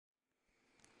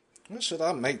What should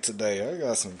I make today? I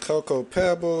got some cocoa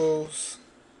pebbles.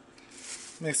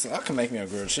 I can make me a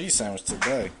grilled cheese sandwich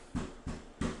today.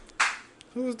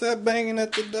 Who's that banging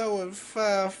at the door at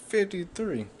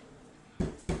 5:53?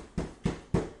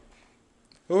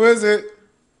 Who is it?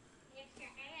 It's your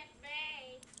Aunt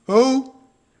May. Who?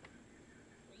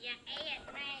 Your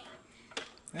Aunt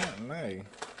May. Aunt May.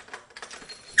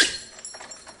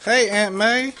 Hey, Aunt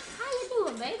May. How you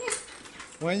doing, baby?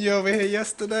 When you over here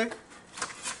yesterday?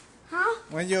 Huh?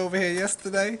 When you over here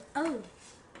yesterday? Oh,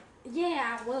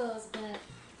 yeah, I was, but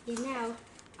you know,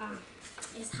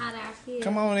 it's hot out here.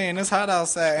 Come on in. It's hot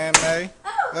outside, Aunt May.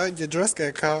 Oh, Your dress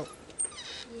got caught.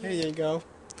 yeah. Here you go.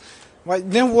 Wait,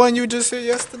 then wasn't you just here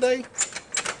yesterday?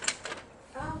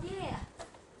 Oh, yeah.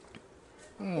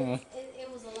 Hmm. It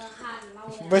was a little hot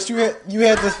and low. But you had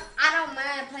the I don't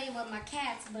mind playing with my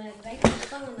cats, but they be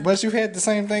fun. but you had the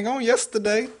same thing on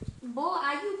yesterday. Boy,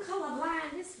 are you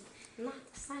colorblind? This is not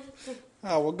the same thing.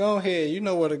 Oh well, go ahead. You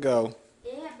know where to go.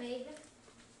 Yeah, baby.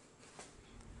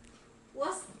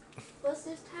 What's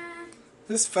this time?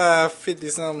 It's 5:50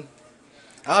 something.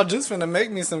 I was just finna make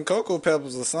me some cocoa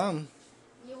pebbles or something.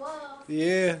 You will.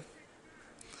 Yeah.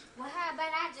 Well, how about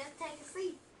I just take a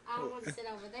seat? I don't want to sit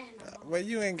over there no more. Well,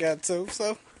 you ain't got to.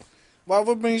 So, what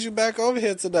brings you back over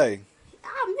here today?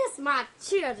 I miss my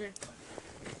children.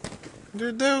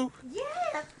 You do.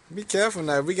 Yeah. Be careful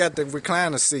now. We got the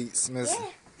recliner seats, Miss. Yeah.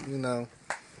 You know.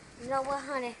 You know what,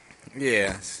 honey?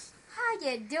 Yeah. How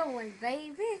you doing,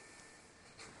 baby?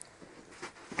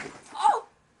 Oh,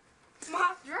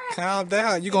 my dress. Calm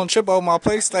down. You gonna trip over my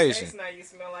PlayStation. Next night you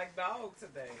smell like dog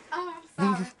today. Oh,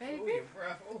 I'm sorry, Ooh, baby. your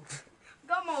breath. Ooh.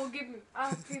 Come on, give me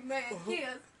a few man kiss.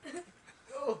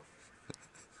 Ooh.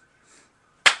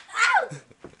 Ow!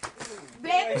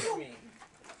 Bless Baby.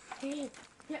 me.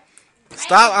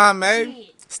 Stop, Aunt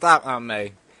May. Stop, Aunt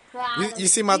May. You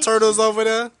see my turtles over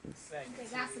there? They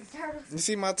got some turtles. You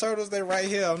see my turtles? They right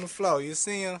here on the floor. You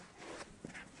see them?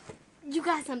 You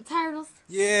got some turtles?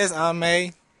 Yes, Aunt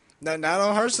May. Now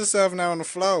don't hurt yourself now on the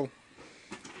floor.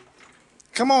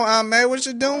 Come on, Aunt May. What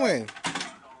you doing?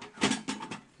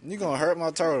 You gonna hurt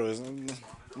my turtles.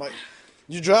 Like,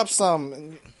 you dropped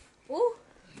something. Ooh.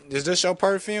 Is this your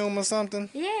perfume or something?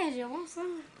 Yeah, you want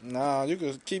some? No, you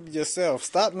can keep it yourself.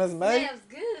 Stop, Miss May. Smells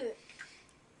good.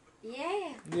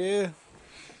 Yeah. Yeah.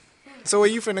 So where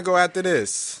you finna go after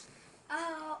this?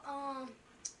 Oh,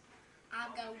 I'm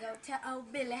gonna go to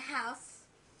old Billy's house.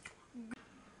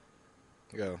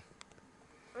 Go.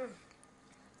 And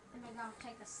I'm gonna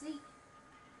take a seat.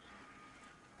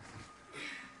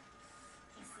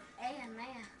 It's an A and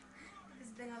man.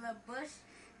 It's been a little bush.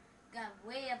 Got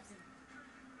webs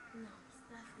and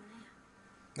stuff in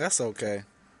there. That's okay.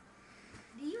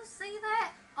 Do you see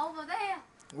that over there?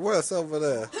 What's over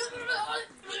there?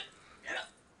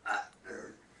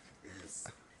 Is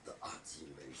the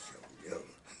Auntie Show.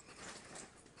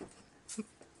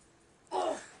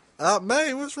 Aunt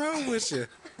May, what's wrong with you?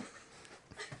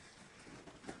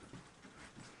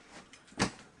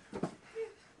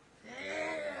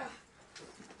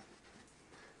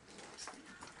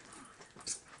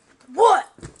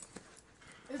 What?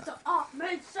 It's the Aunt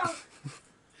May show.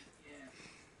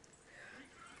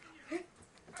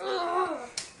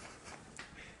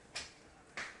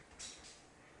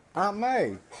 Aunt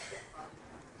May.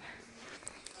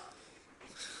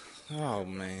 Oh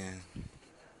man.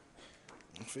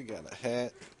 She got a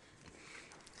hat,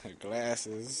 her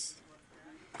glasses.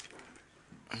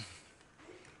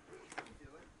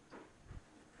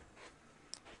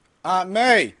 Aunt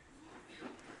May.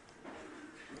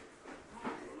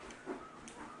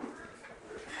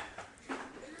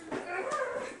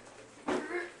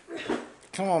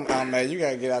 Come on, Aunt May. You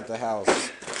gotta get out the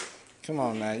house. Come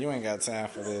on, man. You ain't got time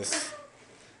for this.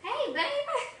 Hey,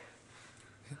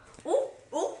 baby. Ooh,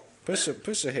 ooh.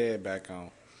 Push your head back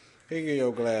on. Here get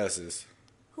your glasses.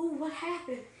 Ooh, what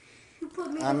happened? You put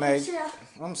me Aunt on May, the chair.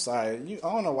 I'm sorry.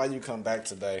 I don't know why you come back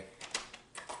today.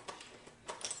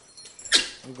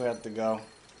 You gonna have to go.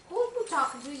 Who you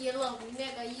talking to, you little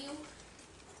nigga, you?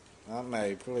 Aunt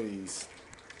May, please.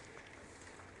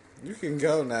 You can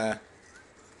go now.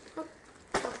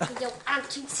 Talk to your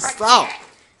auntie. Stop.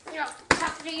 You know,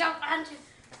 talk to your auntie.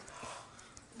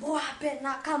 Boy, I better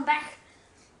not come back.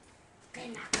 Better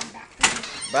not come back.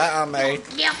 Bye, Aunt May.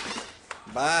 Yep.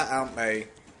 Bye, Aunt May.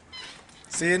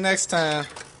 See you next time.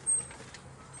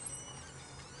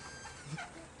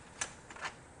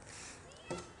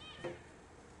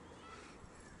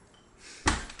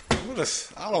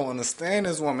 I don't understand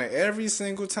this woman. Every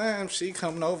single time she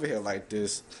coming over here like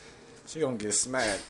this, she gonna get smacked.